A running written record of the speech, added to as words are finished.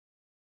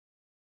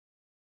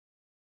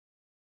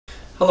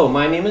Hello,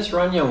 my name is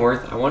Ron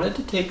Youngworth. I wanted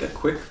to take a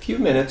quick few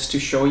minutes to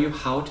show you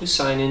how to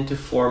sign into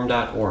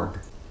form.org.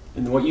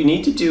 And what you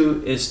need to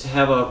do is to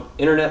have an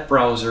internet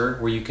browser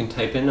where you can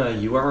type in a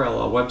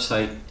URL, a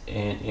website,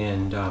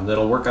 and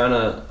that'll work on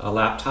a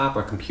laptop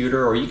or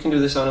computer, or you can do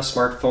this on a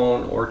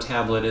smartphone or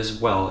tablet as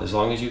well, as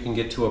long as you can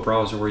get to a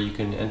browser where you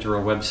can enter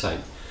a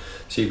website.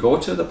 So you go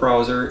to the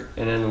browser,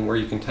 and then where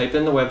you can type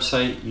in the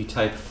website, you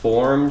type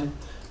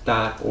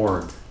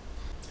form.org.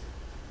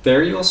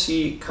 There you'll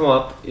see come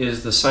up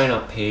is the sign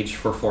up page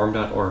for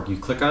form.org. You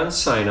click on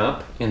sign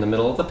up in the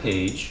middle of the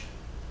page,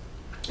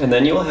 and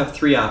then you'll have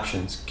three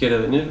options: get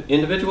an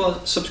individual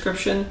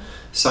subscription,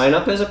 sign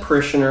up as a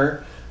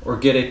parishioner, or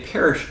get a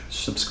parish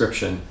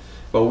subscription.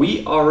 Well,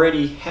 we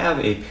already have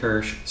a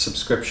parish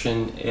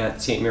subscription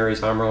at St.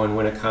 Mary's Omro in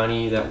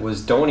Winneconne that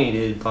was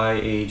donated by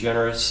a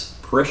generous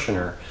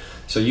parishioner.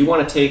 So you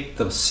want to take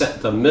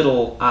the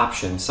middle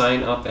option,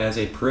 sign up as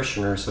a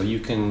parishioner, so you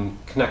can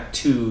connect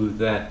to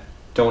that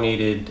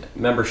donated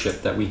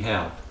membership that we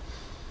have.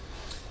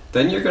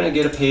 Then you're going to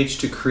get a page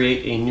to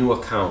create a new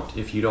account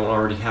if you don't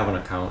already have an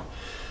account.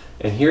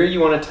 And here you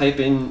want to type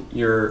in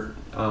your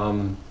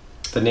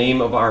the name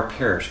of our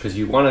parish, because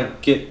you want to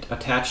get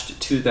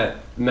attached to that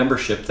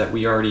membership that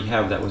we already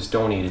have that was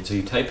donated. So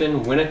you type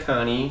in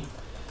Winneconne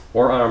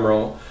or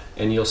Omro,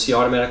 and you'll see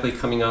automatically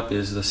coming up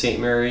is the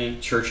St. Mary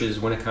Churches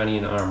Winneconne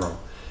and Omro.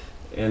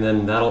 And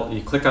then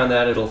you click on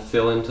that, it'll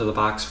fill into the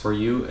box for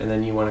you, and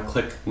then you want to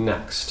click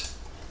next.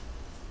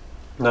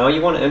 Now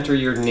you want to enter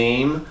your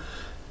name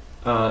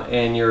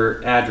and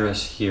your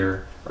address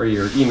here, or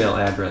your email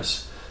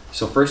address.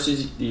 So first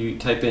is you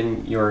type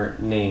in your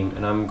name,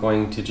 and I'm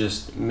going to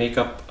just make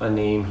up a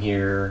name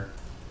here,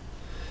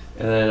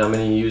 and then I'm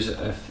going to use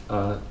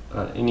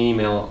an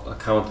email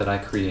account that I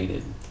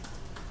created.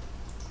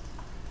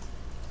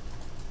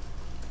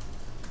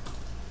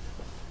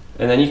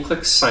 And then you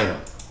click sign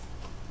up.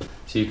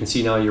 So you can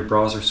see now your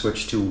browser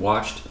switched to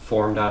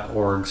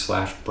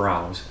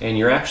watchedform.org/browse, and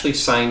you're actually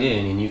signed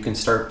in, and you can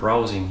start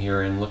browsing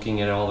here and looking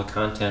at all the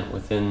content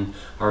within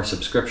our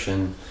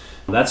subscription.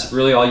 That's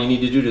really all you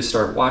need to do to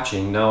start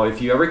watching. Now,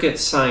 if you ever get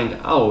signed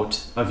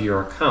out of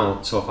your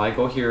account, so if I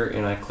go here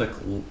and I click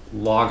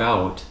log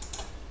out,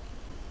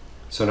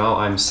 so now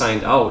I'm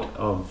signed out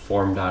of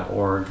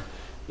form.org.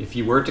 If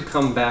you were to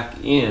come back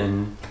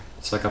in,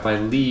 it's like if I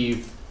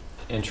leave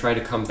and try to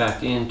come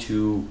back in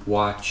to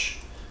watch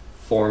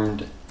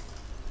form.org,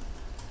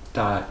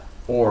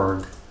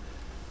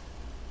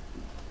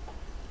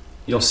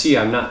 you'll see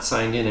I'm not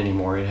signed in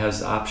anymore. It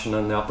has the option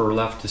on the upper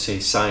left to say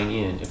sign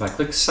in. If I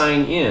click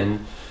sign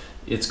in,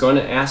 it's going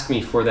to ask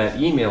me for that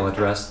email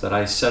address that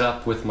I set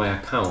up with my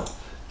account.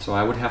 So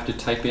I would have to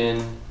type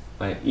in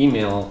my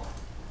email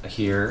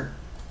here,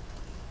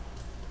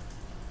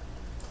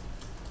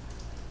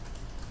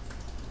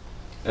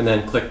 and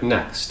then click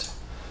next.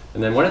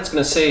 And then what it's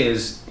going to say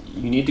is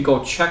you need to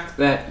go check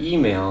that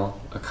email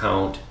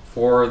account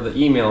for the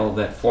email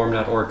that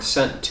form.org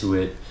sent to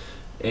it,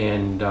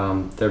 and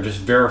they're just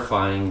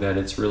verifying that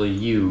it's really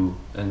you,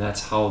 and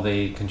that's how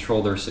they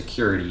control their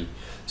security.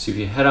 So if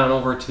you head on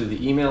over to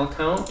the email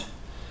account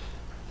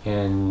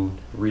and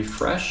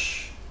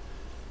refresh,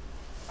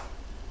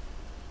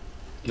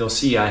 you'll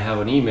see I have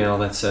an email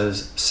that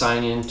says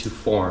sign in to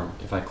form.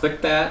 If I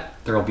click that,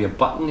 there will be a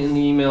button in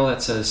the email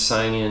that says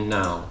sign in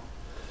now.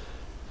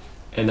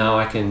 And now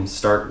I can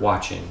start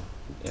watching,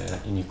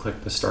 and you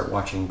click the start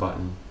watching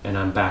button, and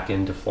I'm back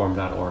into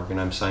form.org,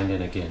 and I'm signed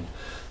in again.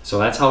 So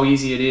that's how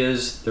easy it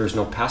is. There's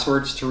no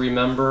passwords to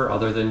remember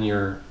other than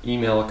your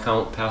email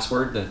account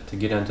password to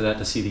get into that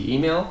to see the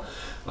email,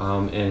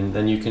 and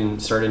then you can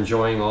start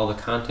enjoying all the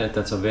content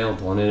that's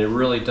available. And it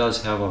really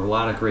does have a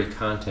lot of great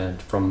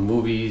content, from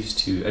movies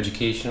to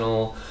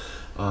educational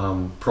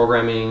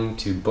programming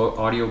to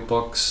audio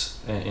books,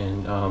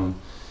 and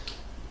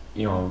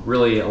you know,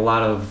 really a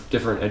lot of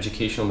different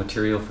educational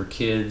material for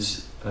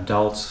kids,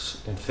 adults,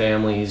 and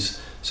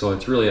families. So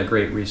it's really a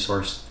great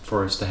resource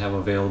for us to have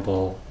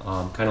available,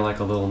 kind of like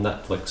a little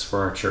Netflix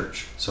for our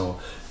church. So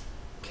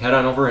head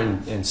on over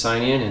and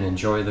sign in and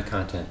enjoy the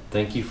content.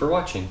 Thank you for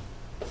watching.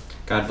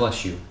 God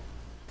bless you.